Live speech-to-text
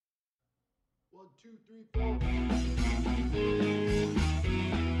1, 2, 3, 4.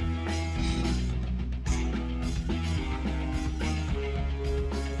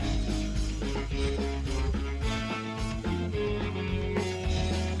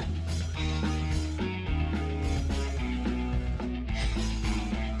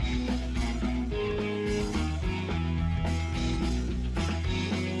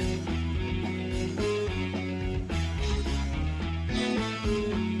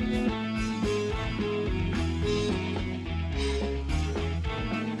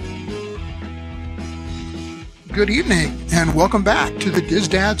 Good evening, and welcome back to the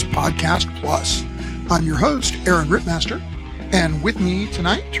DizDads Podcast Plus. I'm your host, Aaron Rittmaster, and with me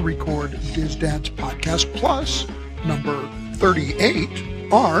tonight to record DizDads Podcast Plus number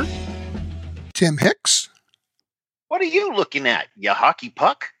 38 are Tim Hicks. What are you looking at, you hockey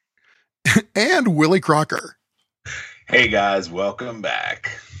puck? And Willie Crocker. Hey guys, welcome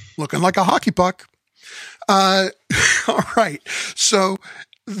back. Looking like a hockey puck. All right, so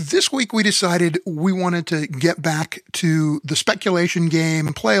this week we decided we wanted to get back to the speculation game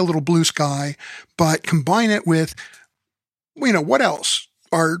and play a little Blue Sky, but combine it with, what else?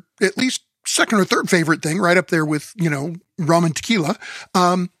 Our at least second or third favorite thing, right up there with, rum and tequila,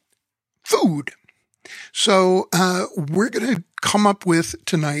 food. So we're going to come up with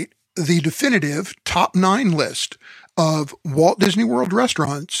tonight the definitive top 9 list of Walt Disney World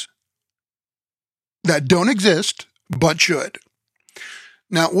restaurants that don't exist, but should.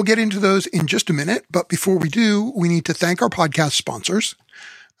 Now, we'll get into those in just a minute, but before we do, we need to thank our podcast sponsors.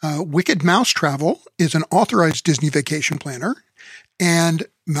 Wicked Mouse Travel is an authorized Disney vacation planner, and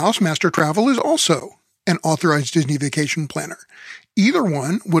Mouse Master Travel is also an authorized Disney vacation planner. Either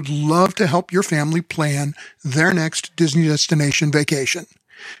one would love to help your family plan their next Disney destination vacation.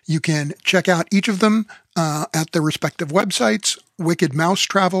 You can check out each of them at their respective websites,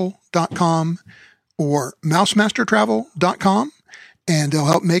 wickedmousetravel.com or mousemastertravel.com. And they'll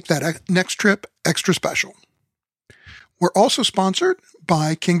help make that next trip extra special. We're also sponsored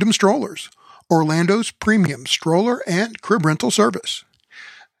by Kingdom Strollers, Orlando's premium stroller and crib rental service.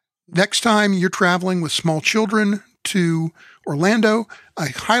 Next time you're traveling with small children to Orlando, I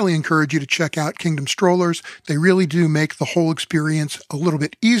highly encourage you to check out Kingdom Strollers. They really do make the whole experience a little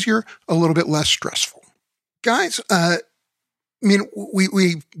bit easier, a little bit less stressful. Guys,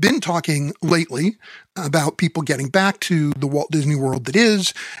 we've been talking lately about people getting back to the Walt Disney World that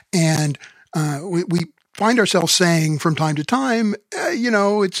is, and we find ourselves saying from time to time,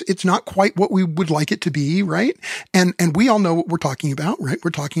 it's not quite what we would like it to be, right? And we all know what we're talking about, right?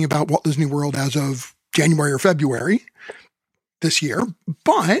 We're talking about Walt Disney World as of January or February this year,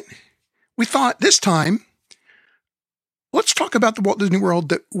 but we thought this time, let's talk about the Walt Disney World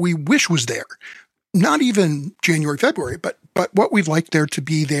that we wish was there. Not even January, February, but what we'd like there to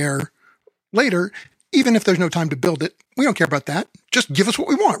be there later, even if there's no time to build it. We don't care about that. Just give us what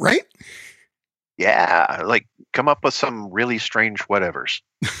we want, right? Yeah, come up with some really strange whatevers.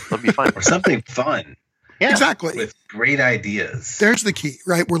 It'll be fun. Or something fun. Yeah, exactly. With great ideas. There's the key,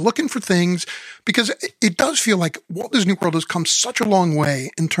 right? We're looking for things because it does feel like Walt Disney World has come such a long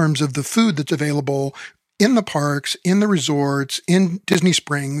way in terms of the food that's available in the parks, in the resorts, in Disney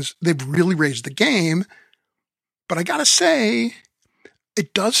Springs. They've really raised the game. But I got to say,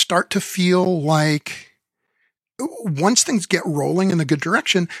 it does start to feel like once things get rolling in the good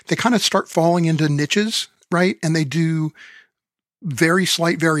direction, they kind of start falling into niches, right? And they do very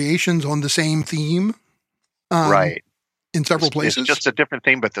slight variations on the same theme. Right. In several places. It's just a different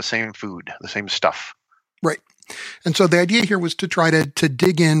thing, but the same food, the same stuff. Right. And so the idea here was to try to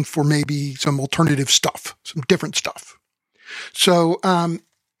dig in for maybe some alternative stuff, some different stuff. So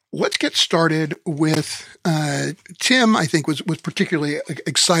let's get started with Tim, I think, was particularly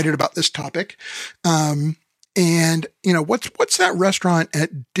excited about this topic. And, what's that restaurant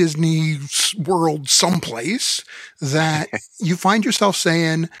at Disney World someplace that you find yourself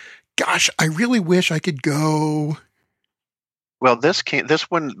saying, gosh, I really wish I could go? Well,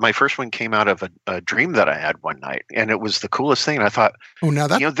 my first one came out of a dream that I had one night, and it was the coolest thing. And I thought, now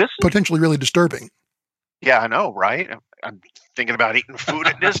that's this potentially really disturbing. Yeah, I know, right? I'm thinking about eating food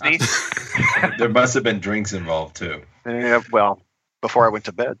at Disney. There must have been drinks involved too. Yeah, well, before I went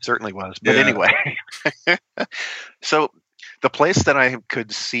to bed, certainly was. But anyway, so the place that I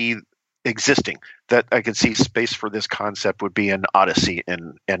could see existing, that I could see space for this concept would be an Odyssey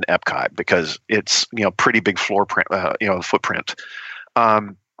in Epcot, because it's pretty big floor print, footprint.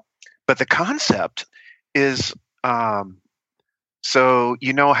 But the concept is so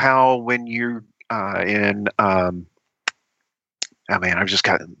how when you're I've just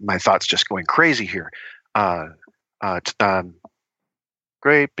got my thoughts just going crazy here.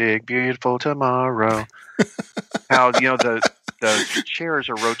 Great big beautiful tomorrow. How the chairs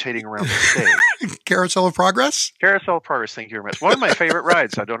are rotating around the stage. Carousel of Progress? Carousel of Progress, thank you very much. One of my favorite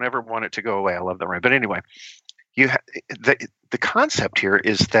rides. I don't ever want it to go away. I love that ride. But anyway, the concept here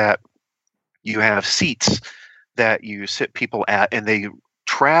is that you have seats that you sit people at, and they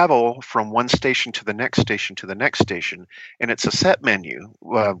travel from one station to the next station to the next station, and it's a set menu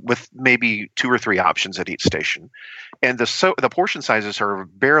with maybe 2 or 3 options at each station, and the portion sizes are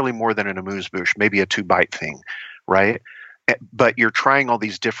barely more than an amuse-bouche, maybe a 2-bite thing, right? But you're trying all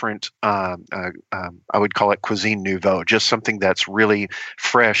these different, I would call it cuisine nouveau, just something that's really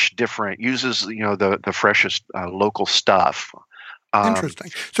fresh, different, uses the freshest local stuff. Interesting.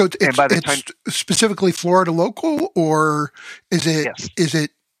 So it's specifically Florida local, or is it? Yes. Is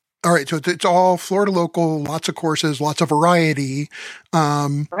it? All right. So it's all Florida local. Lots of courses, lots of variety.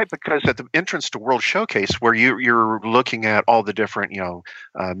 Right, because at the entrance to World Showcase, where you're looking at all the different,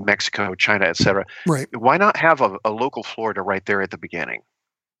 Mexico, China, etc. Right. Why not have a local Florida right there at the beginning?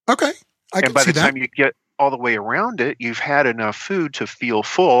 Okay. And by the time you get all the way around it, you've had enough food to feel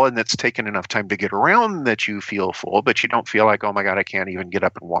full, and it's taken enough time to get around that you feel full, but you don't feel like, oh my God, I can't even get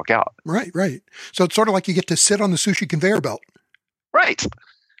up and walk out. Right. So it's sort of like you get to sit on the sushi conveyor belt. Right.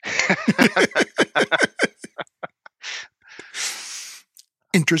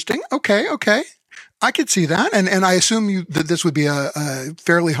 Interesting. Okay. I could see that. And I assume that this would be a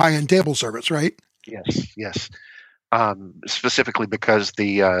fairly high-end table service, right? Yes. Specifically because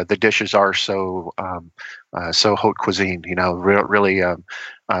the dishes are so haute cuisine, really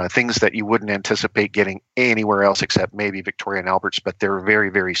things that you wouldn't anticipate getting anywhere else except maybe Victoria and Albert's, but they're very,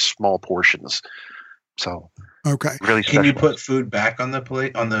 very small portions. So okay, really special. Can you put food back on the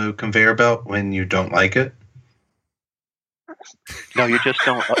plate on the conveyor belt when you don't like it? No, you just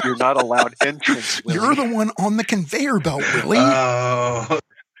don't. You're not allowed entrance. Willie. You're the one on the conveyor belt, Willie. Oh.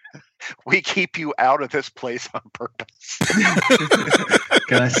 We keep you out of this place on purpose.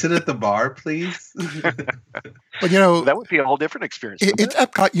 Can I sit at the bar, please? But that would be a whole different experience. It's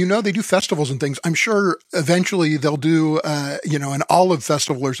Epcot. They do festivals and things. I'm sure eventually they'll do, an olive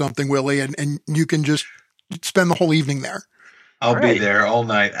festival or something, Willie, and you can just spend the whole evening there. I'll be there all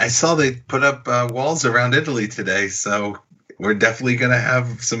night. I saw they put up walls around Italy today, so we're definitely going to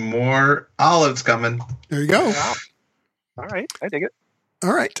have some more olives coming. There you go. Wow. All right, I dig it.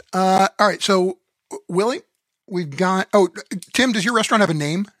 All right. So, Willie, we've got. Oh, Tim, does your restaurant have a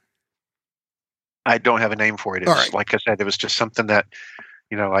name? I don't have a name for it. It's right. Like I said, it was just something that,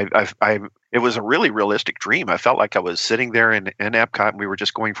 it was a really realistic dream. I felt like I was sitting there in Epcot, and we were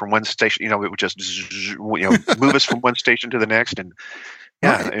just going from one station. It would just, move us from one station to the next, and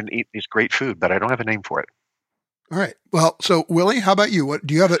right. and eat these great food. But I don't have a name for it. All right. Well, so Willie, how about you? What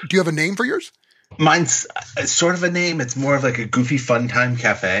do you have a name for yours? Mine's sort of a name. It's more of like a goofy fun time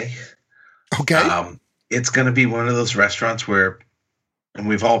cafe. Okay. It's going to be one of those restaurants where, and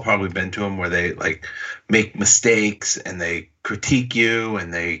we've all probably been to them, where they like make mistakes and they critique you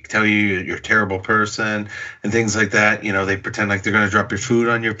and they tell you you're a terrible person and things like that. They pretend like they're going to drop your food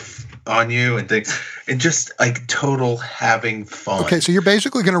on you and things, and just like total having fun. Okay. So you're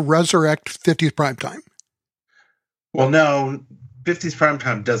basically going to resurrect 50th Primetime. Well, no, 50th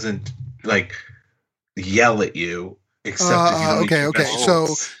Primetime doesn't like yell at you, except if you don't okay.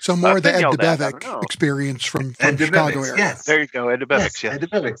 So more the Ed DeBevick experience from Chicago area. Yes. There you go, Ed DeBevick. Ed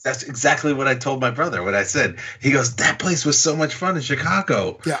DeBevick. That's exactly what I told my brother. What I said. He goes, "That place was so much fun in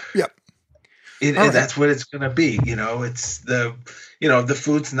Chicago." Yeah. And that's what it's going to be. It's the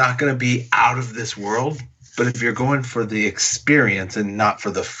food's not going to be out of this world. But if you're going for the experience and not for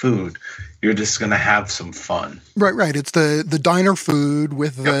the food, you're just going to have some fun. Right. It's the diner food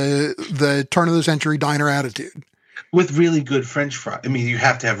with the turn of the century diner attitude. With really good French fries. I mean, you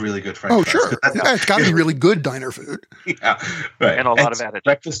have to have really good French fries. Oh, sure. It's got to be really good diner food. Yeah, right. And a lot of attitude.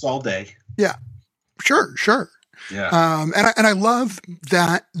 Breakfast all day. Yeah, sure. Yeah. And I love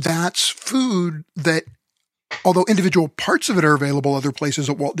that that's food that, although individual parts of it are available other places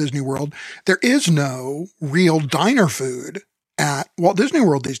at Walt Disney World, there is no real diner food at Walt Disney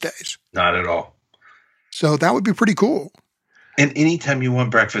World these days. Not at all. So that would be pretty cool. And anytime you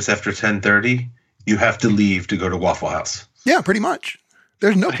want breakfast after 10:30, you have to leave to go to Waffle House. Yeah, pretty much.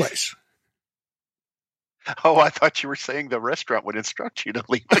 There's no place. Oh, I thought you were saying the restaurant would instruct you to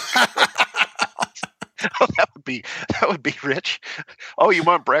leave. Oh, that would be rich. Oh, you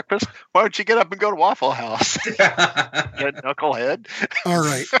want breakfast? Why don't you get up and go to Waffle House? You knucklehead. All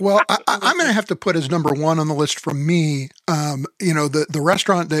right. Well, I'm going to have to put as number one on the list from me. The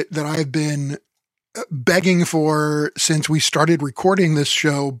restaurant that I've been begging for since we started recording this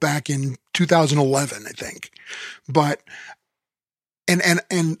show back in 2011, I think.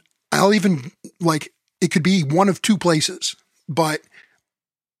 and I'll even like it could be one of two places, but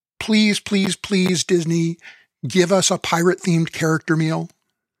please, please, please, Disney, give us a pirate themed character meal.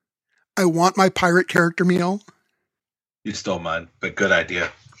 I want my pirate character meal. You stole mine, but good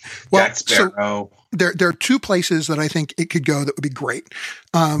idea. Well, Jack Sparrow. So there are two places that I think it could go that would be great.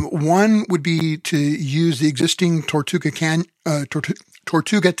 One would be to use the existing Tortuga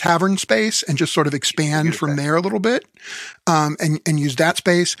Tavern space and just sort of expand from there a little bit, and use that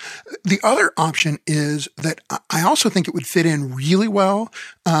space. The other option is that I also think it would fit in really well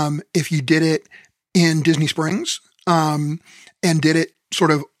if you did it in Disney Springs and did it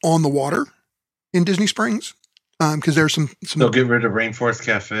sort of on the water in Disney Springs. Because there's some. They'll get rid of Rainforest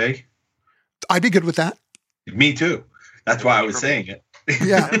Cafe. I'd be good with that. Me too. That's why I was saying it.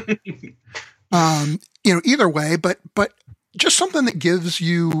 Yeah. Either way, but just something that gives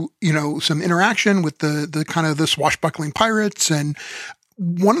you, some interaction with the kind of the swashbuckling pirates. And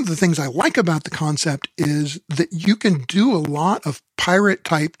one of the things I like about the concept is that you can do a lot of pirate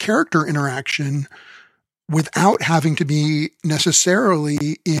type character interaction without having to be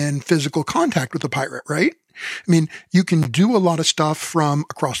necessarily in physical contact with the pirate, right? I mean, you can do a lot of stuff from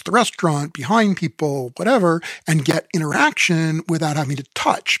across the restaurant, behind people, whatever, and get interaction without having to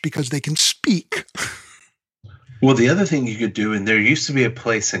touch because they can speak. Well, the other thing you could do, and there used to be a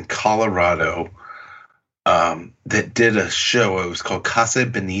place in Colorado that did a show. It was called Casa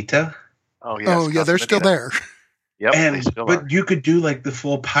Bonita. Oh, yeah, they're still there. Yep, but you could do like the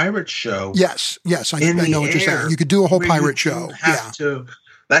full pirate show. Yes, I know what you're saying. You could do a whole pirate show.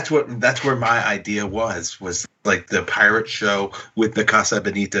 That's where my idea was like the pirate show with the Casa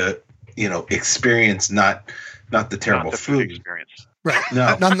Bonita, experience, not the terrible food experience. Right.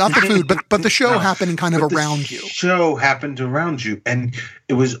 No, not the food, but the show happening kind of around you. Show happened around you, and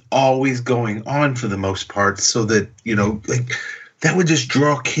it was always going on for the most part, so that that would just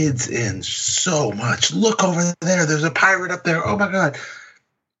draw kids in so much. Look over there. There's a pirate up there. Oh my God.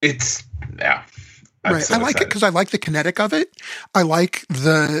 Right. So I like it because I like the kinetic of it. I like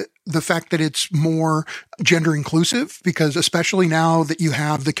the fact that it's more gender inclusive, because especially now that you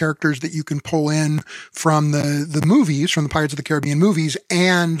have the characters that you can pull in from the movies, from the Pirates of the Caribbean movies,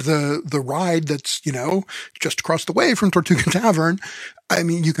 and the ride that's, just across the way from Tortuga Tavern. I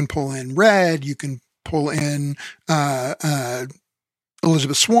mean, you can pull in Red, you can pull in,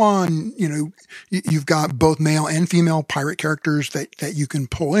 Elizabeth Swann, you've got both male and female pirate characters that you can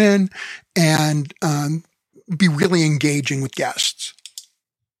pull in and be really engaging with guests.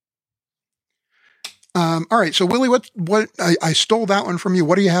 All right. So Willie, what I stole that one from you.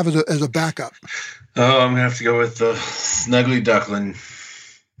 What do you have as a backup? Oh, I'm gonna have to go with the Snuggly Duckling.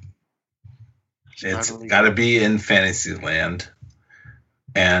 It's got to be in Fantasyland,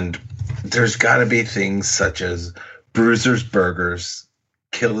 and there's got to be things such as Bruiser's Burgers,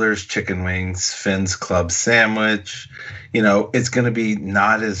 Killer's Chicken Wings, Finn's Club Sandwich. It's going to be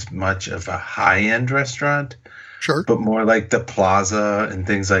not as much of a high-end restaurant, sure, but more like the Plaza and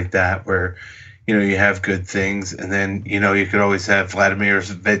things like that, where you have good things, and then you could always have Vladimir's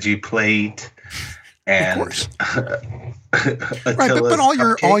Veggie Plate, and of course. Right, but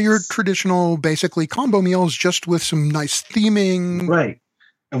all your traditional basically combo meals, just with some nice theming, right?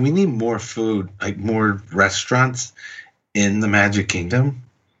 And we need more food, like more restaurants in the Magic Kingdom.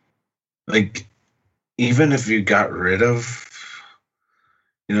 Like, even if you got rid of,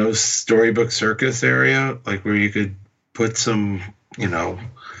 Storybook Circus area, like where you could put some,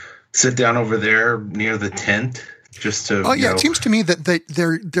 sit down over there near the tent just to. Oh yeah, it seems to me that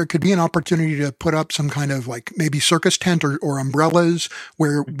there could be an opportunity to put up some kind of like maybe circus tent or umbrellas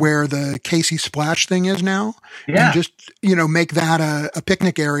where the Casey Splash thing is now. Yeah. And just make that a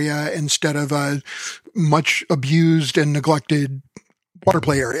picnic area instead of a much abused and neglected water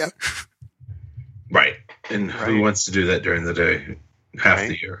play area. Right. And who wants to do that during the day, half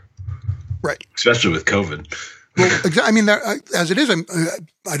the year? Right. Especially with COVID. Well, I mean, as it is,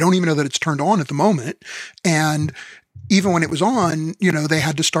 I don't even know that it's turned on at the moment. And even when it was on, they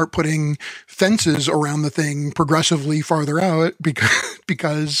had to start putting fences around the thing progressively farther out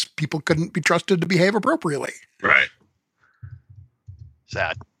because people couldn't be trusted to behave appropriately. Right.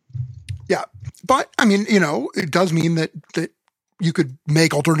 Sad. Yeah. But I mean, it does mean that you could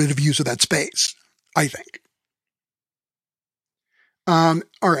make alternative use of that space, I think. All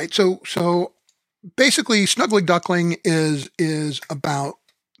right. So basically Snuggly Duckling is about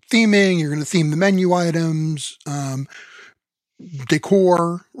theming. You're going to theme the menu items,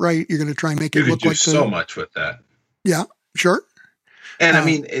 decor, right? You're going to try and make it look like so much with that. Yeah, sure. And I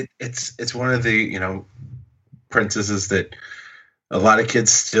mean, it's one of the, princesses that a lot of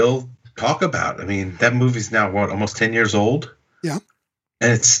kids still talk about. I mean, that movie's now almost 10 years old. Yeah.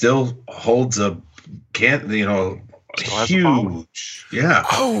 and it still holds Still has a following. huge. Yeah.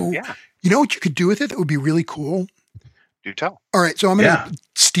 Oh, Yeah. you know what you could do with it that would be really cool? Do tell. All right, so I'm going to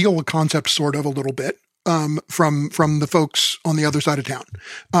steal a concept sort of a little bit from the folks on the other side of town.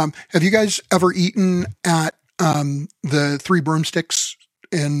 Have you guys ever eaten at the Three Broomsticks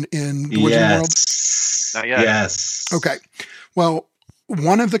in the Wizarding World? Not yet. Yes. Okay. Well,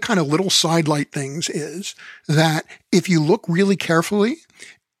 one of the kind of little sidelight things is that if you look really carefully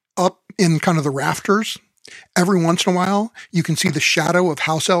up in kind of the rafters, every once in a while, you can see the shadow of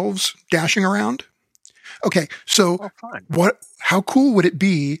house elves dashing around. Okay. So how cool would it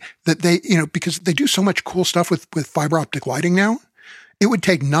be that they, because they do so much cool stuff with fiber optic lighting now, it would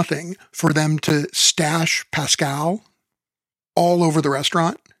take nothing for them to stash Pascal all over the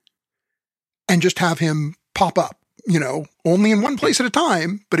restaurant and just have him pop up, only in one place at a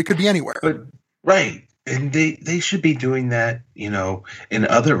time, but it could be anywhere. But, right. And they should be doing that, in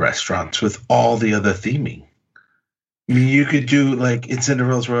other restaurants with all the other theming. I mean, you could do like in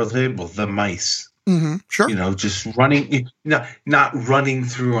Cinderella's Royal Table, the mice. Mm-hmm, sure. Just running, not running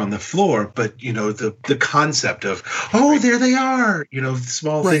through on the floor, but, the concept of, there they are,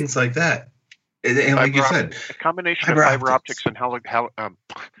 small things like that. And like you said, a combination of fiber optics and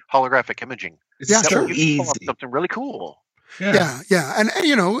holographic imaging. It's so easy. Something really cool. Yeah. And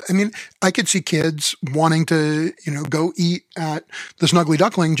I could see kids wanting to, go eat at the Snuggly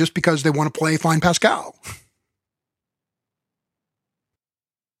Duckling just because they want to play Find Pascal.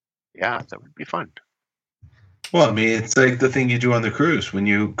 Yeah, that would be fun. Well, I mean, it's like the thing you do on the cruise when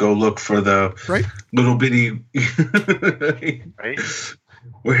you go look for the little bitty. Right.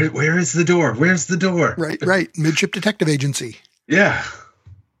 Where is the door? Where's the door? Right. Midship Detective Agency. Yeah.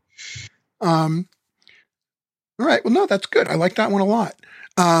 All right. Well, no, that's good. I like that one a lot.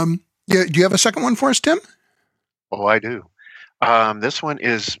 Do you have a second one for us, Tim? Oh, I do. This one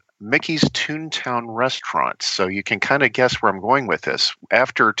is Mickey's Toontown Restaurants. So you can kind of guess where I'm going with this.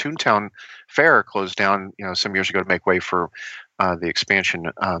 After Toontown Fair closed down, some years ago to make way for the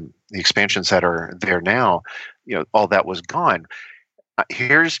expansions that are there now, all that was gone.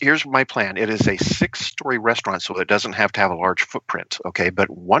 Here's my plan. It is a 6-story restaurant, so it doesn't have to have a large footprint. Okay, but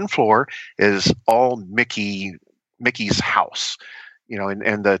one floor is all Mickey's house.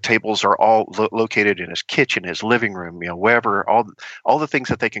 And the tables are all located in his kitchen, his living room, wherever, all the things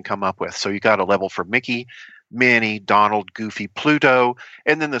that they can come up with. So you got a level for Mickey, Minnie, Donald, Goofy, Pluto,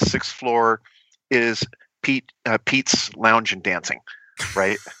 and then the 6th floor is Pete's Lounge and Dancing,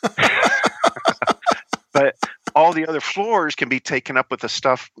 right? But all the other floors can be taken up with the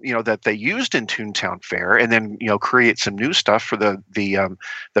stuff that they used in Toontown Fair, and then create some new stuff for the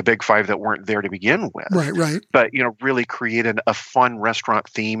big 5 that weren't there to begin with. Right. But really create a fun restaurant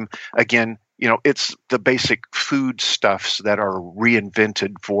theme. Again, it's the basic food stuffs that are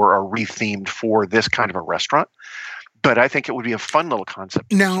reinvented for or rethemed for this kind of a restaurant. But I think it would be a fun little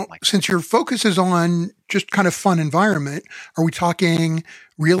concept. Now, since your focus is on just kind of fun environment, are we talking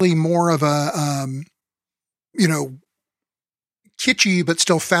really more of a kitschy but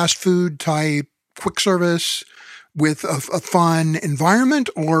still fast food type quick service with a fun environment,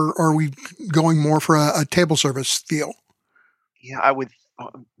 or are we going more for a table service feel? Yeah, I would.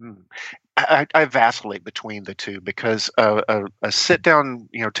 I vacillate between the two because a sit down,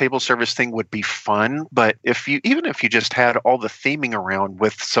 table service thing would be fun. But even if you just had all the theming around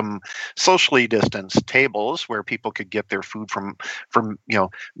with some socially distanced tables where people could get their food from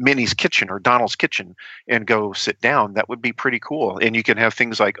Minnie's kitchen or Donald's kitchen and go sit down, that would be pretty cool. And you can have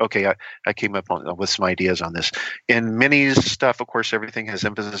things like, I came up with some ideas on this. In Minnie's stuff, of course, everything has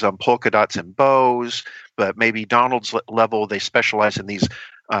emphasis on polka dots and bows. But maybe Donald's level, they specialize in these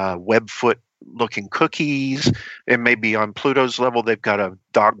webfoot looking cookies, and maybe on Pluto's level they've got a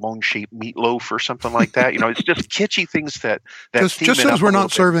dog bone shaped meatloaf or something like that. It's just kitschy things that just as we're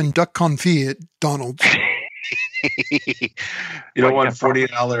not serving duck confit at Donald's. You don't want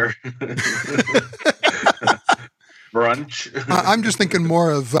 $40 brunch. I'm just thinking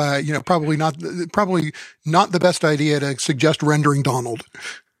more of probably not the best idea to suggest rendering Donald.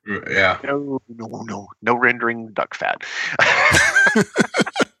 Yeah. No rendering duck fat.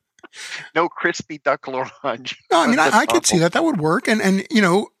 No crispy duck l'orange. No, I mean, I could see that would work. And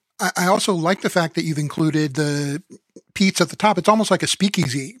I also like the fact that you've included the Pete's at the top. It's almost like a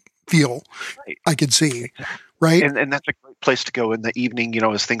speakeasy feel. Right. I could see. Right. And that's a great place to go in the evening,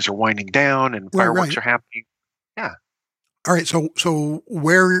 as things are winding down and fireworks are happening. Yeah. All right. So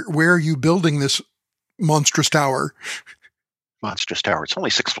where are you building this monstrous tower? Monstrous tower. It's only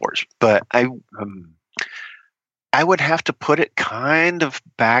 6 floors, but I would have to put it kind of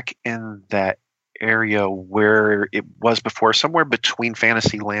back in that area where it was before, somewhere between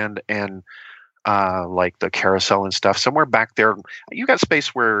Fantasyland and like the carousel and stuff, somewhere back there. You got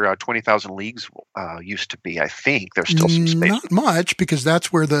space where 20,000 Leagues used to be. I think there's still some space. Not much, because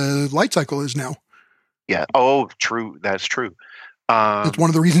that's where the light cycle is now. Yeah. Oh, true. That's true. It's one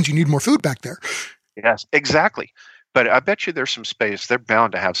of the reasons you need more food back there. Yes, exactly. But I bet you there's some space. They're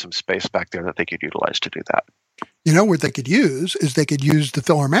bound to have some space back there that they could utilize to do that. You know what they could use is they could use the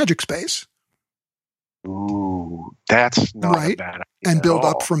PhilharMagic space. Ooh, that's not a bad idea. And build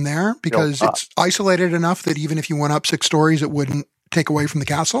up from there, because it's isolated enough that even if you went up 6 stories, it wouldn't take away from the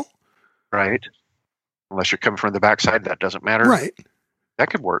castle. Right. Unless you're coming from the backside, that doesn't matter. Right. That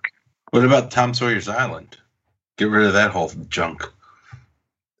could work. What about Tom Sawyer's Island? Get rid of that whole junk.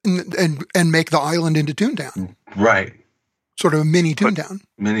 And make the island into Toontown. Right. Sort of a mini Toontown.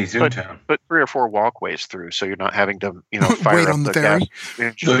 Mini Toontown. But 3 or 4 walkways through, so you're not having to, fire wait up on the ferry.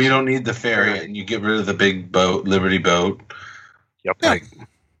 So you don't need the ferry, and you get rid of the big boat, Liberty boat. Yep. Yeah.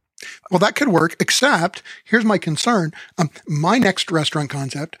 Well, that could work, except here's my concern. My next restaurant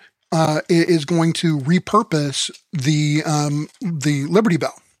concept is going to repurpose the Liberty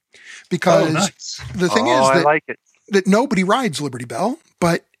Bell, because nice. The thing is I like it. that nobody rides Liberty Bell,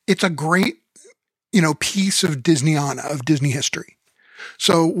 but it's a great piece of Disneyana, of Disney history.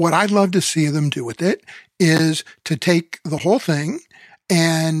 So what I'd love to see them do with it is to take the whole thing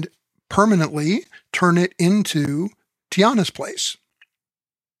and permanently turn it into Tiana's Place.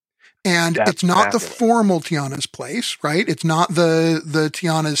 And it's not fabulous. the formal Tiana's Place, right? It's not the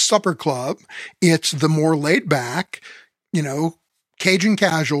Tiana's Supper Club. It's the more laid back, Cajun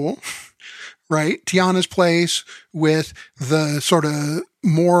casual, right? Tiana's Place with the sort of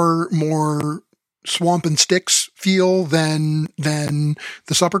more swamp and sticks feel than the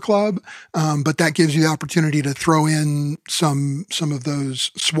Supper Club. But that gives you the opportunity to throw in some of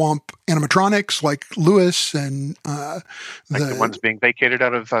those swamp animatronics like Lewis and the ones being vacated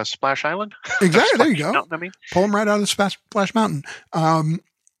out of Splash Island. Exactly. There you go. Mountain, Pull them right out of Splash Mountain.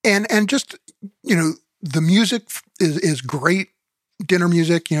 And just, the music is great. Dinner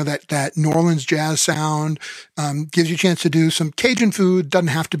music, that New Orleans jazz sound, gives you a chance to do some Cajun food. Doesn't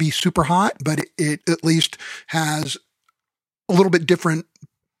have to be super hot, but it at least has a little bit different,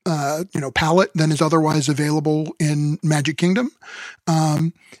 palette than is otherwise available in Magic Kingdom.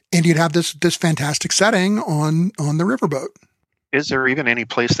 And you'd have this fantastic setting on the riverboat. Is there even any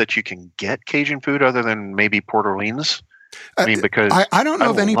place that you can get Cajun food other than maybe Port Orleans? I mean, because I don't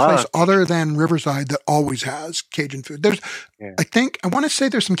know of any place other than Riverside that always has Cajun food. There's, I want to say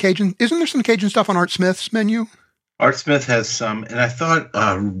there's some Cajun. Isn't there some Cajun stuff on Art Smith's menu? Art Smith has some, and I thought,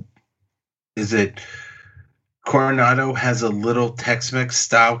 is it Coronado has a little Tex-Mex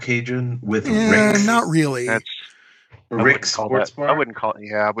style Cajun with Rick's? Not really. That's Rick's Sports Bar? I wouldn't call it.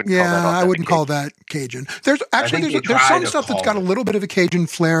 Yeah, I wouldn't call that. Yeah, I wouldn't call that Cajun. There's some stuff that's got a little bit of a Cajun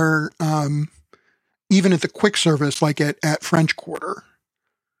flair. Even at the quick service, like at French Quarter.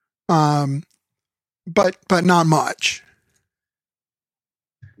 But not much.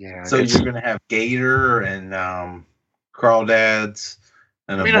 Yeah. So you're going to have gator and crawdads.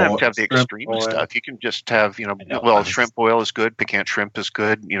 And you don't have to have the extreme stuff. You can just have, shrimp boil is good. Pecan shrimp is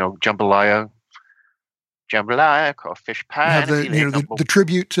good. Jambalaya, crawfish pie. Have the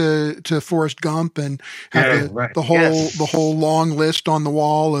tribute to Forrest Gump, and have the whole long list on the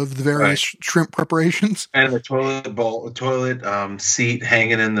wall of the various shrimp preparations, and the toilet seat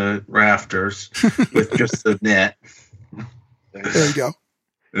hanging in the rafters with just the net. There you go.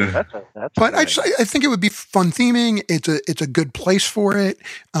 That's but I think it would be fun theming. It's a good place for it.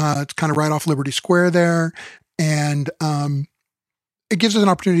 It's kind of right off Liberty Square there, and it gives us an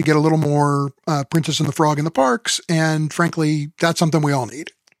opportunity to get a little more Princess and the Frog in the parks, and frankly, that's something we all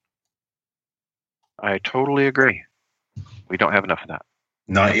need. I totally agree. We don't have enough of that.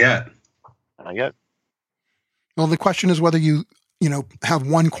 Not yet. Not yet. Well, the question is whether you have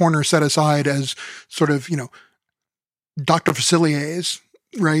one corner set aside as sort of, Dr. Facilier's,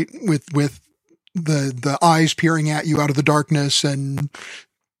 right? With the eyes peering at you out of the darkness and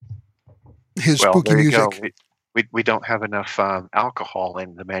his spooky music. We don't have enough alcohol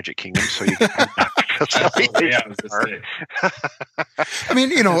in the Magic Kingdom, so you can I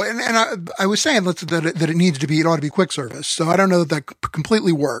mean, and I was saying that it ought to be quick service. So I don't know that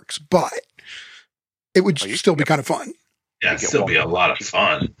completely works, but it would still be kind of fun. Yeah, it'd still be a lot of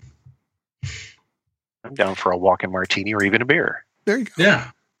fun. I'm down for a walk-in martini or even a beer. There you go.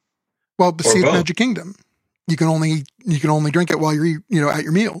 Yeah. Well, but see, at Magic Kingdom, you can only drink it while you're at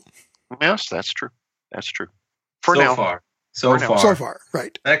your meal. Yes, that's true. That's true. So far,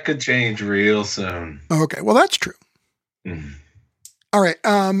 right. That could change real soon. Okay, well, that's true. Mm. All right.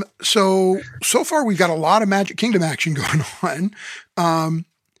 So far we've got a lot of Magic Kingdom action going on.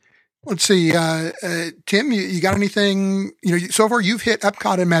 Let's see. Tim, you got anything, so far you've hit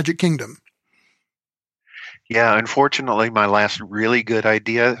Epcot and Magic Kingdom. Yeah, unfortunately, my last really good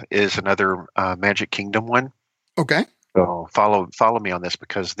idea is another Magic Kingdom one. Okay. So follow me on this,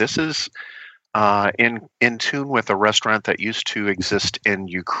 because this is in tune with a restaurant that used to exist in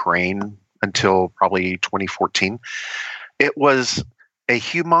Ukraine until probably 2014. It was a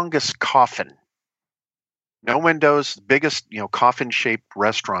humongous coffin, no windows, biggest coffin-shaped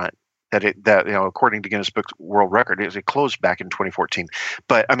restaurant that according to Guinness Book World Record, it closed back in 2014.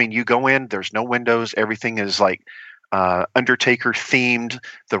 But I mean, you go in, there's no windows, everything is like Undertaker themed.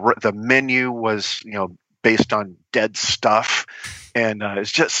 The menu was based on dead stuff, and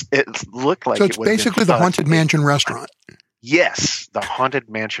it looked like so it's basically the Haunted Mansion restaurant. Yes, the Haunted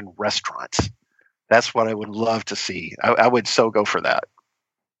Mansion restaurant. That's what I would love to see. I would so go for that.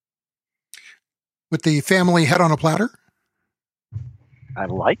 With the family head on a platter? I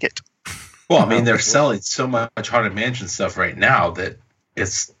like it. Well, I mean, they're selling so much Haunted Mansion stuff right now that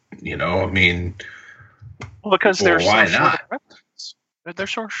it's, I mean... Well, because they're why so not? They're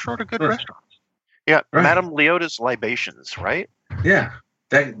so short of good restaurants. Yeah, right. Madame Leota's Libations, right? Yeah,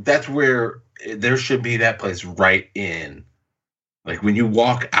 that's where there should be that place right in. Like when you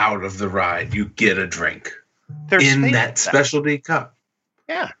walk out of the ride, you get a drink in that specialty cup.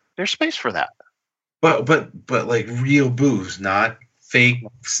 Yeah, there's space for that. But like real booze, not fake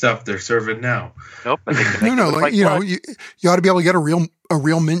stuff they're serving now. Nope. No, you ought to be able to get a real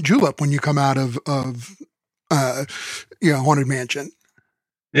mint julep when you come out of Haunted Mansion.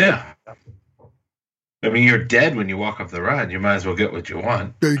 Yeah. I mean, you're dead when you walk off the ride. You might as well get what you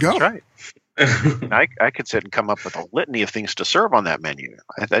want. There you go. That's right. I could sit and come up with a litany of things to serve on that menu.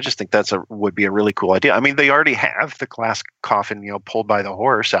 I just think would be a really cool idea. I mean, they already have the glass coffin, pulled by the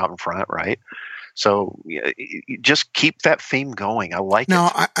horse out in front, right? So just keep that theme going. I like it.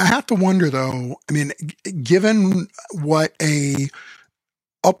 Now, I have to wonder, though, I mean, given what a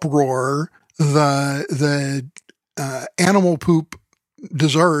uproar the animal poop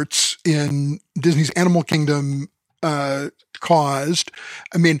desserts in Disney's Animal Kingdom caused,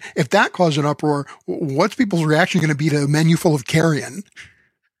 I mean, if that caused an uproar, what's people's reaction going to be to a menu full of carrion?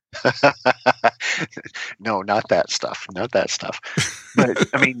 No, not that stuff. Not that stuff. But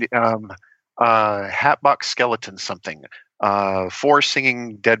I mean, Hatbox Skeleton something, 4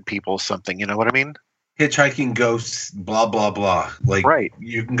 singing dead people something. You know what I mean? Hitchhiking ghosts, blah blah blah. Like, right.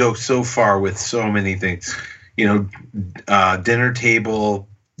 You can go so far with so many things. Dinner table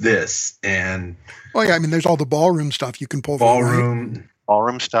this and. Oh yeah, I mean, there's all the ballroom stuff you can pull. Ballroom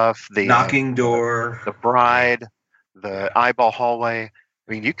stuff. The knocking door. The bride. The eyeball hallway.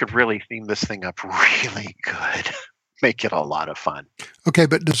 I mean, you could really theme this thing up really good. Make it a lot of fun. Okay,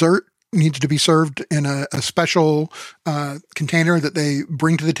 but dessert needs to be served in a special container that they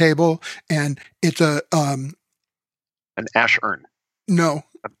bring to the table, and it's an ash urn. No,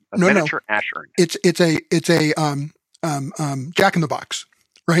 a miniature ash urn. It's a Jack in the Box,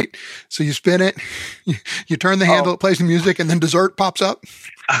 right? So you spin it, you turn the handle, it plays the music, and then dessert pops up.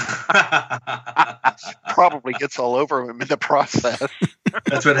 Probably gets all over him in the process.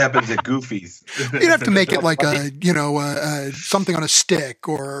 That's what happens at Goofy's. You'd have to make it like something on a stick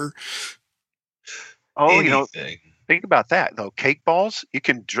or. Think about that though. Cake balls, you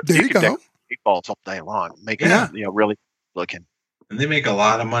can decorate cake balls all day long. Make it really looking. And they make a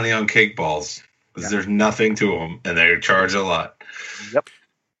lot of money on cake balls because there's nothing to them, and they charge a lot. Yep.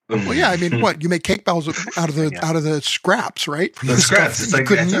 Well, yeah, I mean, what you make cake balls out of the scraps, right? The scraps. It's like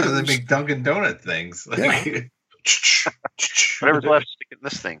that's how they make Dunkin' Donut things. Whatever's left, stick it in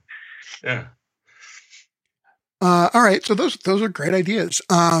this thing. Yeah. All right, so those are great ideas.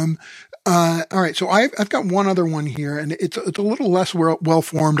 All right, so I've got one other one here, and it's a little less well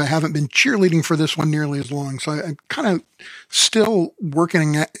formed. I haven't been cheerleading for this one nearly as long, so I'm kind of still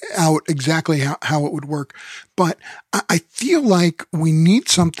working out exactly how it would work. But I feel like we need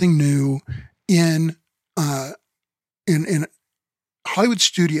something new in Hollywood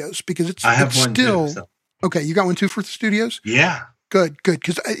Studios because it's still too, so. Okay. You got one too for the studios? Yeah. Good.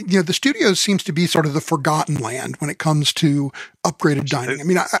 Because, the studios seems to be sort of the forgotten land when it comes to upgraded dining. I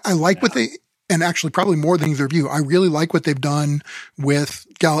mean, I like what and actually probably more than either of you, I really like what they've done with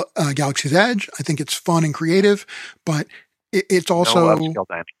Galaxy's Edge. I think it's fun and creative, but it's also,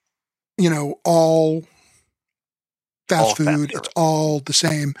 all fast food. It's all the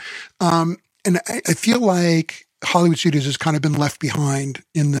same. And I feel like Hollywood Studios has kind of been left behind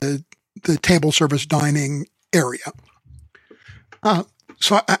in the table service dining area.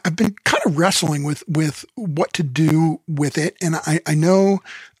 I've been kind of wrestling with what to do with it. And I know,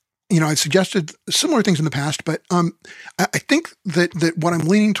 I've suggested similar things in the past, but I think that what I'm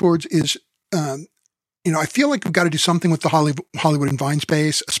leaning towards is, I feel like we've got to do something with the Hollywood and Vine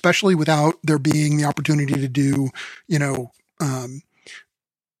space, especially without there being the opportunity to do,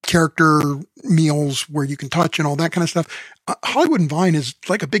 character meals where you can touch and all that kind of stuff. Hollywood and Vine is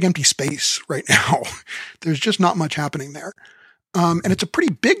like a big empty space right now. There's just not much happening there. And it's a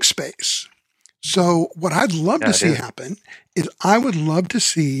pretty big space. So what I'd love to see happen is I would love to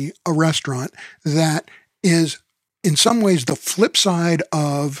see a restaurant that is in some ways the flip side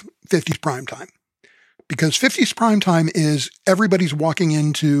of 50s primetime. Because 50s primetime is everybody's walking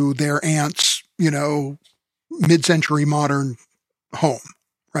into their aunt's, mid-century modern home,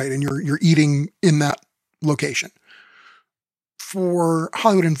 right? And you're eating in that location. For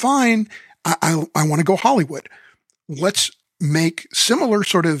Hollywood and Vine, I want to go Hollywood. Let's make similar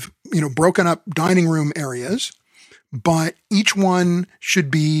sort of, broken up dining room areas, but each one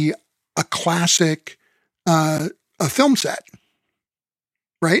should be a classic, a film set,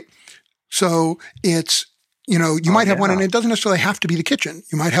 right? So it's, you might have one, and it doesn't necessarily have to be the kitchen.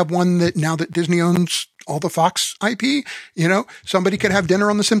 You might have one that now that Disney owns all the Fox IP, somebody could have dinner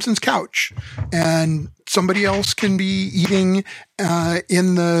on the Simpsons couch, and somebody else can be eating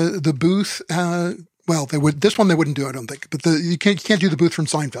in the booth. Well, they would. This one they wouldn't do, I don't think. But you can't do the booth from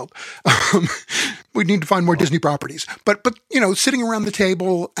Seinfeld. We need to find more Disney properties. But sitting around the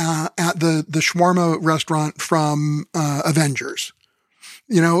table at the shawarma restaurant from Avengers.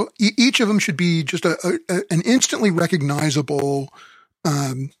 Each of them should be just an instantly recognizable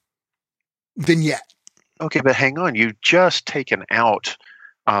vignette. Okay, but hang on. You've just taken out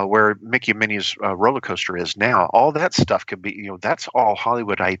where Mickey and Minnie's roller coaster is now. All that stuff could be, that's all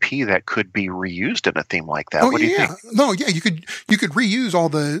Hollywood IP that could be reused in a theme like that. What do you think? No, yeah, you could reuse all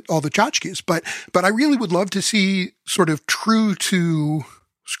the tchotchkes, but I really would love to see sort of true to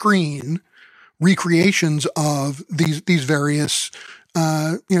screen recreations of these various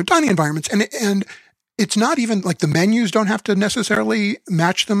dining environments. And it's not even like the menus don't have to necessarily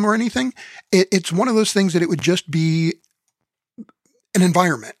match them or anything. It's one of those things that it would just be an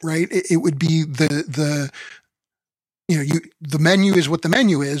environment, right? It would be the menu is what the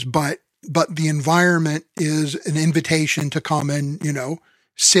menu is, but the environment is an invitation to come and,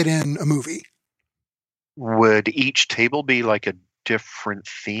 sit in a movie. Would each table be like a different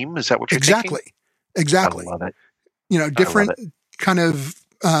theme? Is that what you're thinking? Exactly. I love it. Different kind of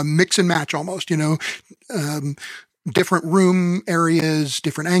mix and match almost, different room areas,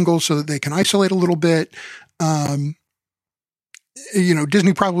 different angles so that they can isolate a little bit.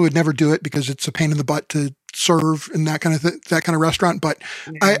 Disney probably would never do it because it's a pain in the butt to serve in that kind of restaurant. But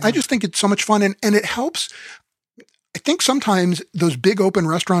I just think it's so much fun and it helps. I think sometimes those big open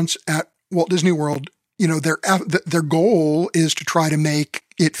restaurants at Walt Disney World, their goal is to try to make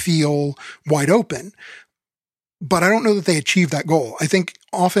it feel wide open. But I don't know that they achieve that goal. I think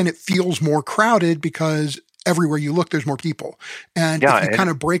often it feels more crowded because everywhere you look, there's more people. And if you kind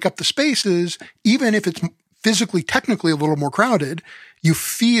of break up the spaces, even if it's physically, technically a little more crowded, you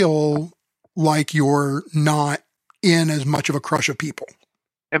feel like you're not in as much of a crush of people.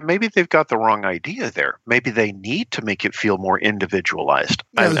 And maybe they've got the wrong idea there. Maybe they need to make it feel more individualized.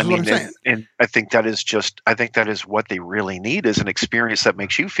 Yeah, that's what I'm saying. And I think that is what they really need is an experience that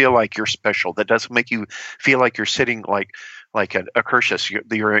makes you feel like you're special. That doesn't make you feel like you're sitting like a cursus.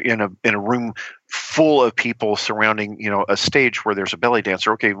 You're in a room full of people surrounding, a stage where there's a belly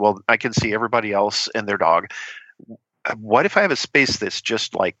dancer. Okay, well, I can see everybody else and their dog. What if I have a space that's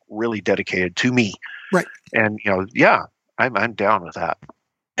just like really dedicated to me? Right. And I'm down with that.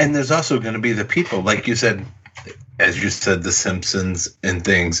 And there's also going to be the people, like you said, as you said, the Simpsons and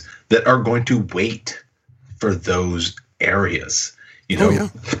things that are going to wait for those areas. I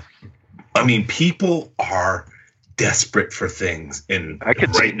mean, people are desperate for things in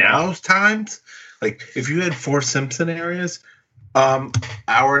right now's times. Like if you had 4 Simpson areas,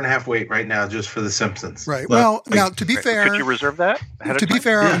 hour and a half wait right now just for the Simpsons. Right. Well, now to be fair, could you reserve that?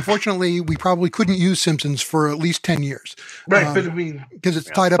 Unfortunately, we probably couldn't use Simpsons for at least 10 years. Right, but I mean, because it's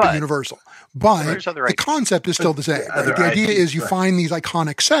tied up at Universal. But the concept is still the same. Right? The idea is you find these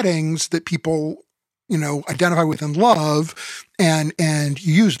iconic settings that people, identify with and love, and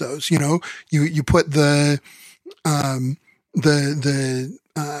you use those. You put the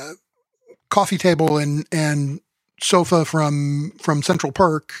coffee table and sofa from Central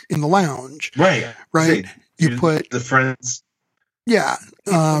Perk in the lounge. Right. You put the Friends. Yeah.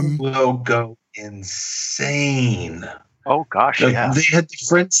 Will go insane. Oh gosh. They had the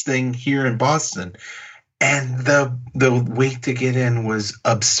Friends thing here in Boston And the wait to get in was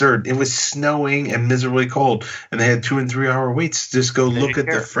absurd. It was snowing and miserably cold, and they had 2 and 3 hour waits to just go look at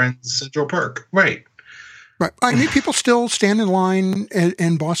the Friends Central Park. Right. Right. I mean, people still stand in line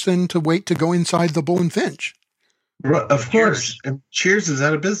in Boston to wait to go inside the Bull and Finch. Of course. And Cheers is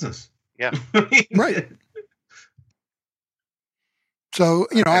out of business. Yeah. Right. So,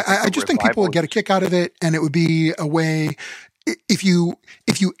 I just think people would get a kick out of it, and it would be a way I feel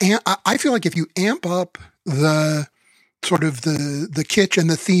like if you amp up the sort of the kitsch and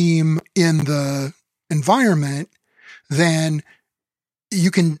the theme in the environment, then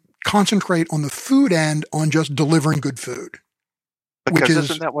you can concentrate on the food end on just delivering good food. Because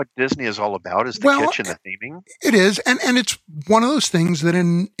isn't that what Disney is all about, is the kitsch and the theming? It is. And it's one of those things that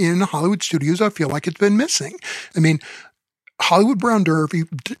in Hollywood studios, I feel like it's been missing. I mean, Hollywood Brown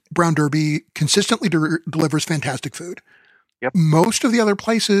Derby consistently delivers fantastic food. Yep. Most of the other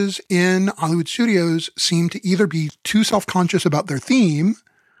places in Hollywood studios seem to either be too self-conscious about their theme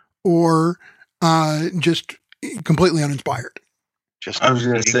or just completely uninspired. I was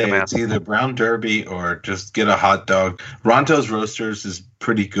going to say it's either Brown Derby or just get a hot dog. Ronto's Roasters is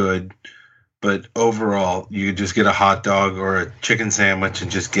pretty good, but overall, you just get a hot dog or a chicken sandwich and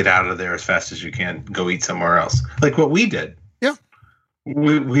just get out of there as fast as you can. Go eat somewhere else, like what we did. Yeah,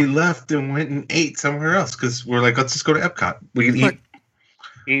 we left and went and ate somewhere else because we're like, let's just go to Epcot. We can eat.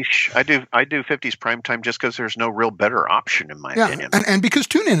 Eesh. I do 50s primetime just because there's no real better option in my opinion, and because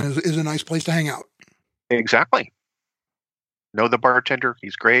Tune-In is a nice place to hang out. Exactly. Know the bartender.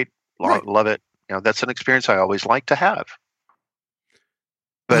 He's great. Love it. That's an experience I always like to have.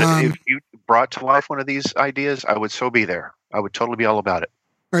 But if you brought to life one of these ideas, I would so be there. I would totally be all about it.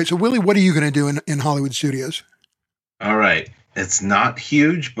 All right. So, Willie, what are you going to do in Hollywood studios? All right. It's not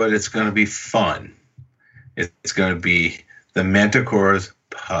huge, but it's going to be fun. It's going to be the Manticore's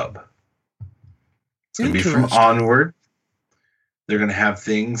Pub. It's going to be from Onward. They're going to have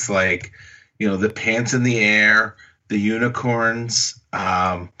things like, the pants in the air, the unicorns,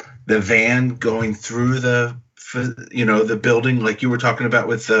 the van going through the building, like you were talking about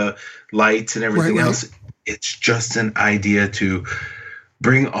with the lights and everything else. It's just an idea to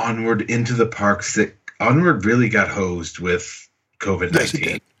bring Onward into the parks. That Onward really got hosed with COVID-19. Yes, it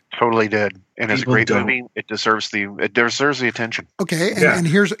did. Totally did, and it's a great movie. It deserves the attention. Okay, and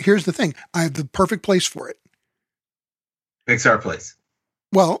here's the thing. I have the perfect place for it. Pixar Place.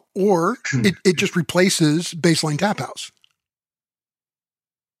 Well, or it just replaces Baseline Tap House.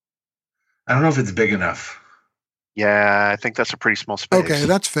 I don't know if it's big enough. Yeah, I think that's a pretty small space. Okay,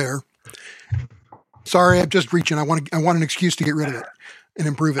 that's fair. Sorry, I'm just reaching. I want an excuse to get rid of it and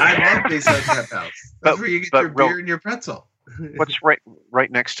improve it. I love Baseline Tap House. That's where you get your beer and your pretzel. What's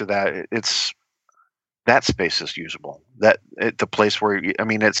right next to that? That space is usable. The place where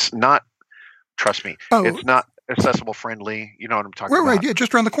it's not. Trust me, it's not accessible friendly. You know what I'm talking about? Right, yeah,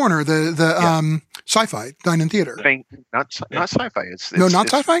 just around the corner, the Sci-Fi Dine-In Theater. Not Sci-Fi. It's not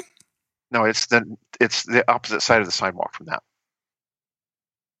Sci-Fi. No, it's the opposite side of the sidewalk from that.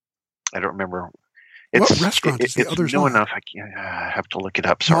 I don't remember. What restaurant is the other side? New enough. I have to look it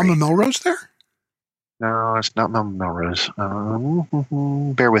up. Sorry. Mama Melrose there? No, it's not Mama Melrose.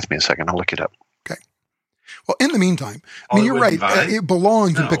 Bear with me a second. I'll look it up. Okay. Well, in the meantime, you're right. It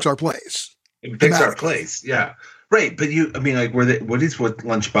belongs in Pixar Place. In Pixar Place, yeah. Right, but what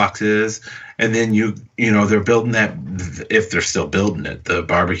Lunchbox is, and then they're building that, if they're still building it, the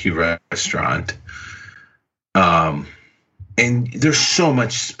barbecue restaurant. And there's so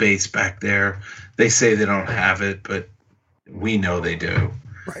much space back there. They say they don't have it, but we know they do.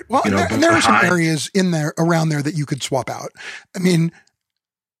 Right. Well, and there are some areas around there that you could swap out. I mean,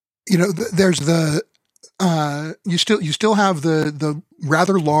 there's the you still have the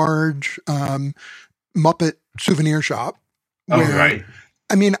rather large Muppet souvenir shop. Right.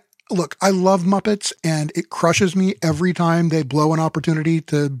 I mean, look, I love Muppets, and it crushes me every time they blow an opportunity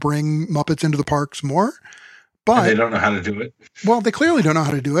to bring Muppets into the parks more. But and they don't know how to do it. Well, they clearly don't know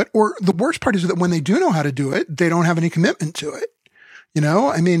how to do it. Or the worst part is that when they do know how to do it, they don't have any commitment to it.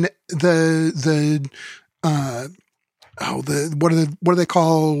 I mean, what do they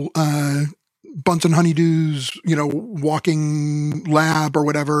call Bunsen Honeydews, walking lab or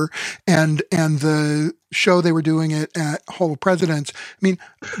whatever, and the show they were doing it at Hall of Presidents. I mean,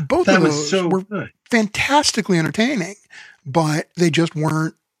 both of those were fantastically entertaining, but they just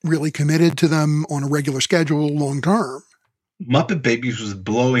weren't really committed to them on a regular schedule long term. Muppet Babies was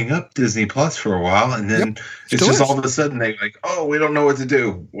blowing up Disney Plus for a while, and then it's just all of a sudden they we don't know what to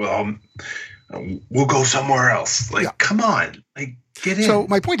do. Well, we'll go somewhere else. Come on, get in. So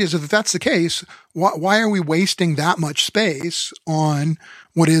my point is, if that's the case, why are we wasting that much space on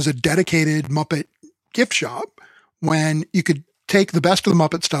what is a dedicated Muppet gift shop when you could take the best of the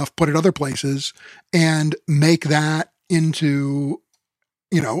Muppet stuff, put it other places, and make that into,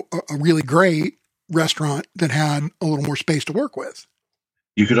 a really great restaurant that had a little more space to work with.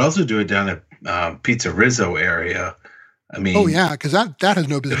 You could also do it down at Pizza Rizzo area. I mean, oh yeah, because that has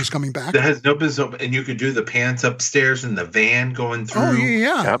no business coming back. That has no business, and you could do the pants upstairs and the van going through. Oh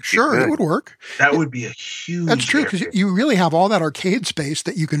yeah, sure, it would work. That would be a huge. That's true, because you really have all that arcade space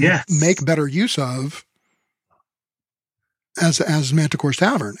that you can make better use of as Manticore's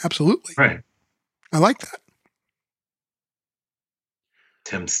Tavern. Absolutely, right. I like that.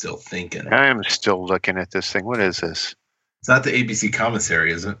 Tim's still thinking. I'm still looking at this thing. What is this? It's not the ABC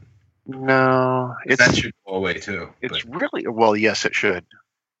commissary, is it? No, that should go away too. It's really well. Yes, it should.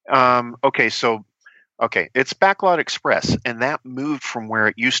 Okay, it's Backlot Express, and that moved from where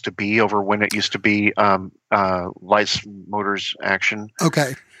it used to be over when it used to be Lights Motors Action.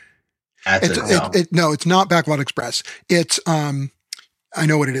 Okay, it's not Backlot Express. It's I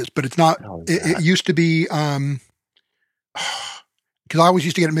know what it is, but it's not. It used to be because I always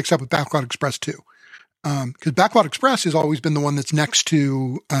used to get it mixed up with Backlot Express too. Because Backlot Express has always been the one that's next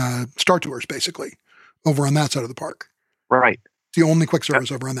to Star Tours, basically, over on that side of the park. Right. It's the only quick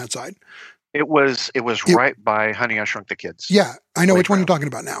service over on that side. It was right by Honey, I Shrunk the Kids. Yeah, I know which one you're talking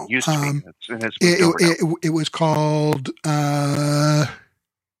about now. Used to be. It was called. Oh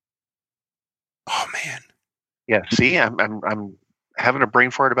man. Yeah. See, I'm having a brain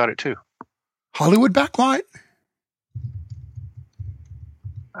fart about it too. Hollywood Backlot.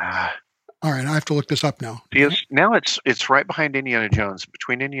 All right, I have to look this up now. Now it's right behind Indiana Jones,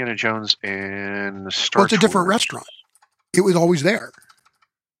 between Indiana Jones and Star Tours. It's a different restaurant. It was always there.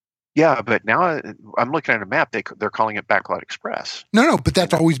 Yeah, but now I'm looking at a map. They're calling it Backlot Express. No, but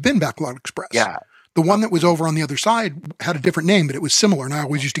that's always been Backlot Express. Yeah. The one that was over on the other side had a different name, but it was similar, and I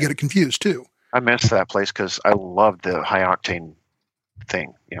always used to get it confused too. I missed that place because I loved the high octane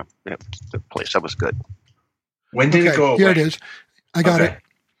thing. Yeah, the place that was good. When did it go away? Here it is. I got it.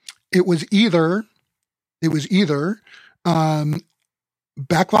 It was either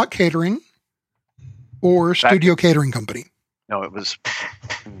Backlot Catering or Studio Catering Company. No, it was.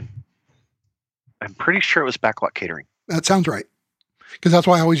 I'm pretty sure it was Backlot Catering. That sounds right, because that's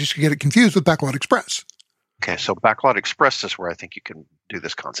why I always used to get it confused with Backlot Express. Okay, so Backlot Express is where I think you can do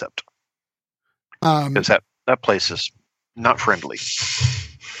this concept, because that place is not friendly.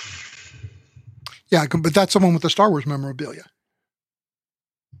 Yeah, but that's the one with the Star Wars memorabilia.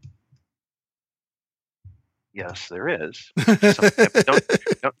 Yes, there is.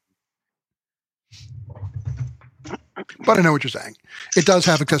 But I know what you're saying. It does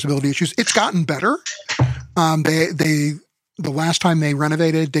have accessibility issues. It's gotten better. The last time they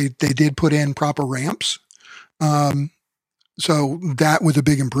renovated, they did put in proper ramps. So that was a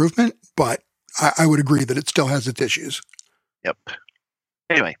big improvement, but I would agree that it still has its issues. Yep.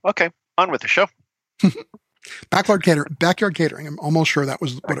 Anyway, okay, on with the show. Backyard catering. I'm almost sure that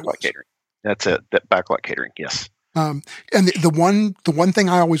was what it was. Catering. That's it. That Backlot Catering. Yes. And the one thing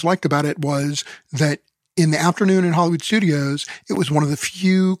I always liked about it was that in the afternoon in Hollywood Studios, it was one of the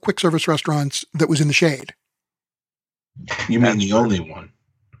few quick service restaurants that was in the shade. You mean the only one?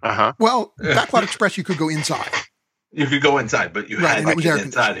 Uh-huh. Well, Backlot Express, you could go inside. You could go inside, but you had to get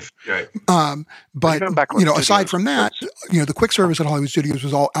inside. But aside from that, the quick service at Hollywood Studios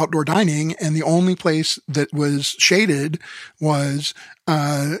was all outdoor dining, and the only place that was shaded was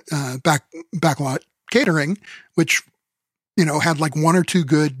Backlot Catering, which had like one or two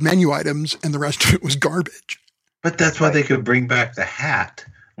good menu items, and the rest of it was garbage. But that's why they could bring back the hat.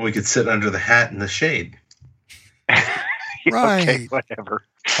 We could sit under the hat in the shade. Right. Okay, whatever.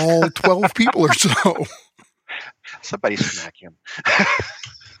 All 12 people or so. Somebody smack him.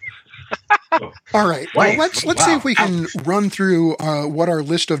 All right. Well, let's see if we can run through what our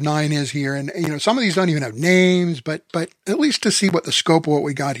list of 9 is here. And some of these don't even have names, but at least to see what the scope of what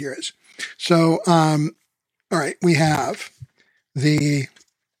we got here is. So, all right, we have the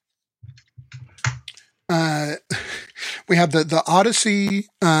Odyssey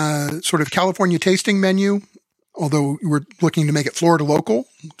sort of California tasting menu. Although we're looking to make it Florida local.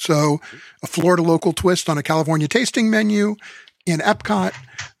 So a Florida local twist on a California tasting menu in Epcot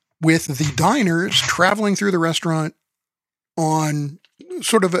with the diners traveling through the restaurant on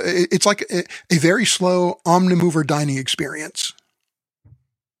sort of it's like a very slow omnimover dining experience.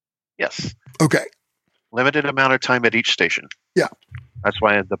 Yes. Okay. Limited amount of time at each station. Yeah. That's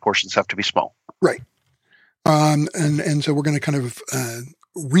why the portions have to be small. Right. And so we're going to kind of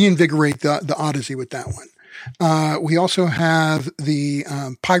reinvigorate the Odyssey with that one. We also have the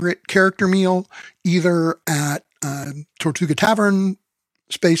pirate character meal, either at Tortuga Tavern,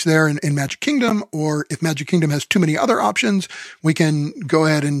 space there in Magic Kingdom, or if Magic Kingdom has too many other options, we can go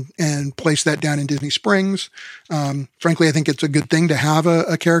ahead and place that down in Disney Springs. Frankly, I think it's a good thing to have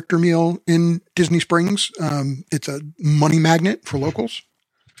a character meal in Disney Springs. It's a money magnet for locals.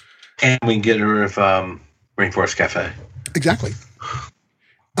 And we can get rid of Rainforest Cafe. Exactly.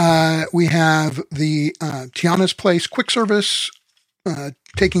 We have the Tiana's Place quick service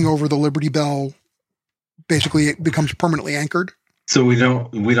taking over the Liberty Bell. Basically, it becomes permanently anchored. So we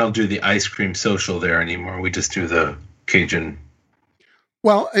don't do the ice cream social there anymore. We just do the Cajun.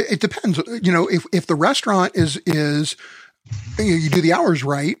 Well, it depends. If the restaurant is you do the hours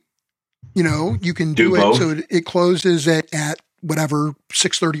right, you can do it so it closes at whatever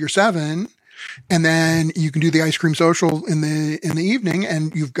 6:30 or 7, and then you can do the ice cream social in the evening,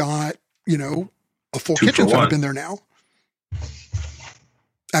 and you've got a full kitchen set up in there now.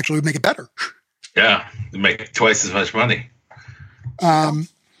 Actually, would make it better. Yeah, make twice as much money.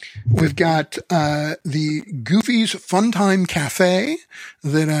 We've got the Goofy's Funtime Cafe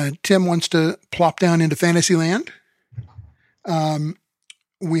that Tim wants to plop down into Fantasyland.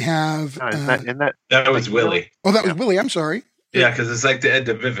 We have that was Willie. Oh, that was Willie. I'm sorry. Yeah, because it's like the Ed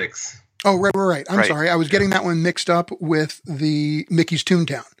DeVivix. Oh, right. I'm sorry. I was getting that one mixed up with the Mickey's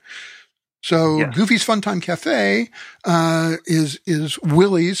Toontown. So yes. Goofy's Funtime Cafe is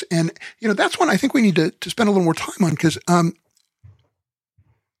Willie's, and that's one I think we need to spend a little more time on, because the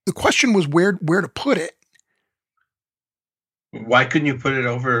question was where to put it. Why couldn't you put it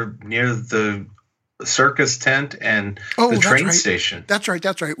over near the circus tent and the train station? That's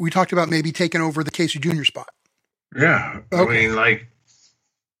right. We talked about maybe taking over the Casey Jr. spot. Yeah, okay. I mean,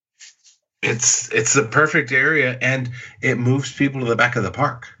 it's the perfect area, and it moves people to the back of the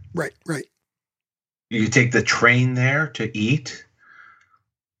park. Right. You take the train there to eat.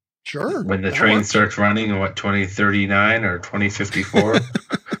 Sure. When the train starts running in 2039 or 2054.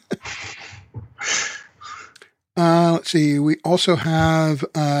 Let's see. We also have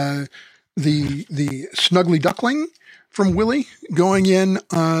the Snuggly Duckling from Willie going in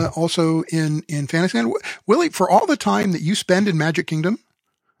also in Fantasyland. Willie, for all the time that you spend in Magic Kingdom,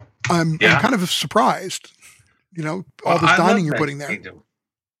 I'm kind of surprised. All this dining you're putting there. Kingdom.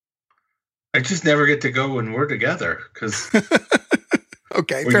 I just never get to go when we're together because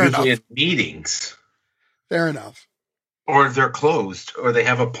okay, we're fair usually enough. in meetings. Fair enough. Or they're closed, or they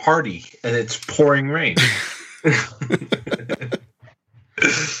have a party and it's pouring rain.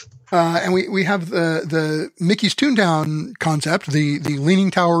 And we have the Mickey's Toontown concept, the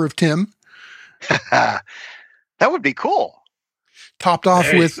Leaning Tower of Tim. That would be cool. Topped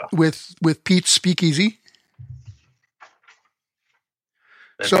off with Pete's Speakeasy.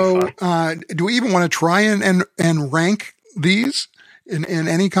 So, do we even want to try and rank these in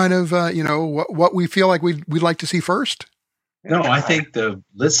any kind of what we feel like we'd like to see first? No, I think the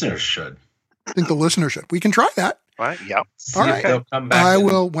listeners should. We can try that. Right. Yeah. All right. They'll come back. I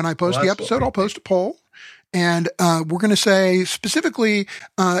will, when I post the episode, I'll post a poll, and we're going to say specifically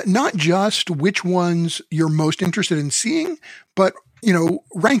not just which ones you're most interested in seeing, but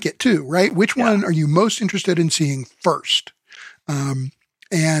rank it too. Right? Which one are you most interested in seeing first?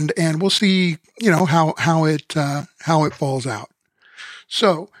 And we'll see, how it falls out.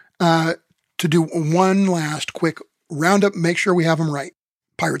 So, to do one last quick roundup, make sure we have them right.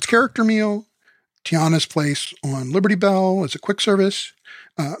 Pirates Character Meal, Tiana's Place on Liberty Bell as a quick service,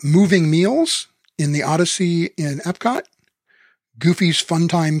 Moving Meals in the Odyssey in Epcot, Goofy's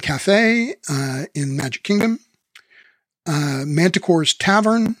Funtime Cafe in Magic Kingdom, Manticore's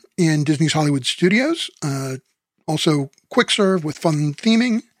Tavern in Disney's Hollywood Studios, also quick serve with fun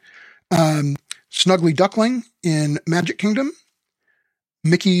theming, Snuggly Duckling in Magic Kingdom,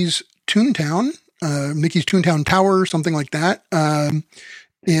 Mickey's Toontown, Mickey's Toontown Tower, something like that,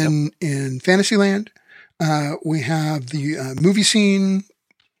 in Fantasyland. We have the movie scene,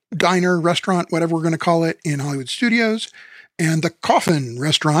 diner, restaurant, whatever we're going to call it, in Hollywood Studios, and the Coffin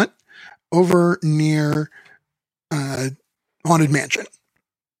Restaurant over near Haunted Mansion.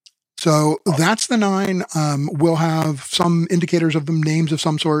 So that's the 9. We'll have some indicators of them, names of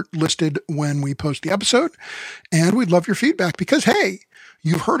some sort, listed when we post the episode. And we'd love your feedback because, hey,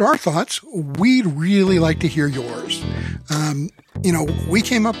 you've heard our thoughts. We'd really like to hear yours. We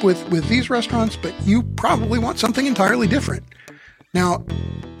came up with these restaurants, but you probably want something entirely different. Now,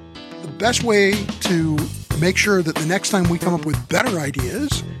 the best way to make sure that the next time we come up with better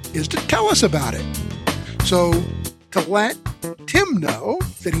ideas is to tell us about it. So to let Tim know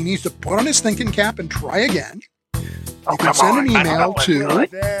that he needs to put on his thinking cap and try again, you can send an email to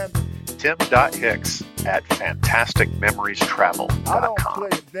tim.hicks@fantasticmemoriestravel.com.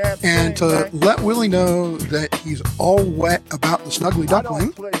 And to let Willie know that he's all wet about the Snuggly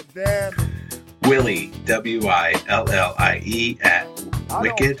Duckling, Willie, WILLIE at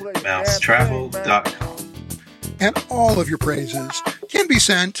wickedmousetravel.com. and all of your praises can be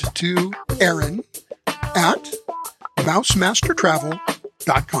sent to Aaron at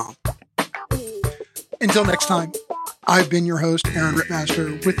mousemastertravel.com. Until next time, I've been your host, Aaron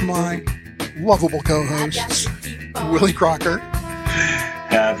Rittmaster, with my lovable co-hosts, Willie Crocker.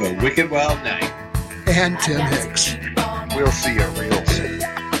 Have a wicked wild night. And Tim Hicks. We'll see you real soon.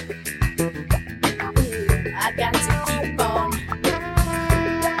 I got to keep on.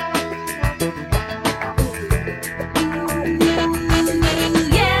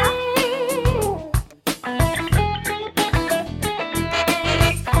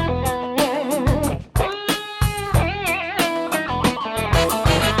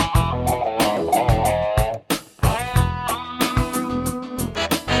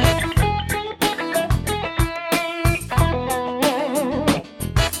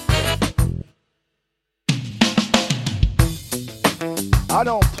 I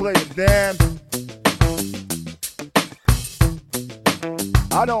don't play a damn.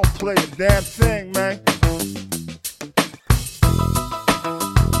 I don't play a damn thing, man.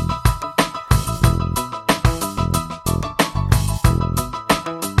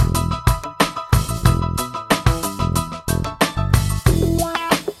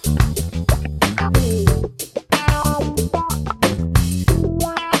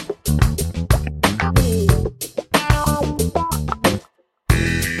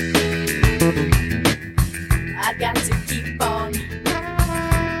 I got to keep on.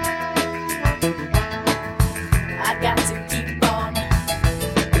 I got to keep on.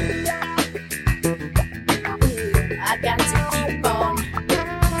 I got to keep on.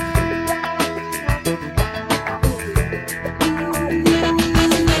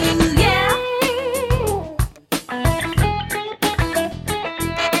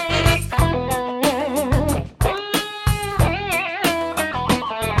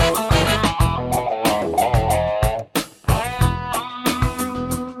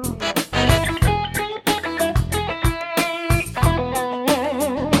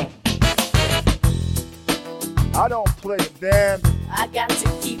 I don't play a damn. I got to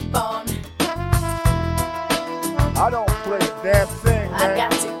keep on. I don't play a damn thing, I man.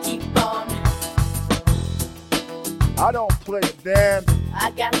 got to keep on. I don't play a damn. I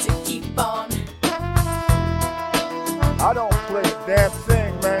got to keep on. I don't play a damn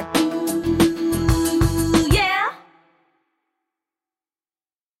thing, man.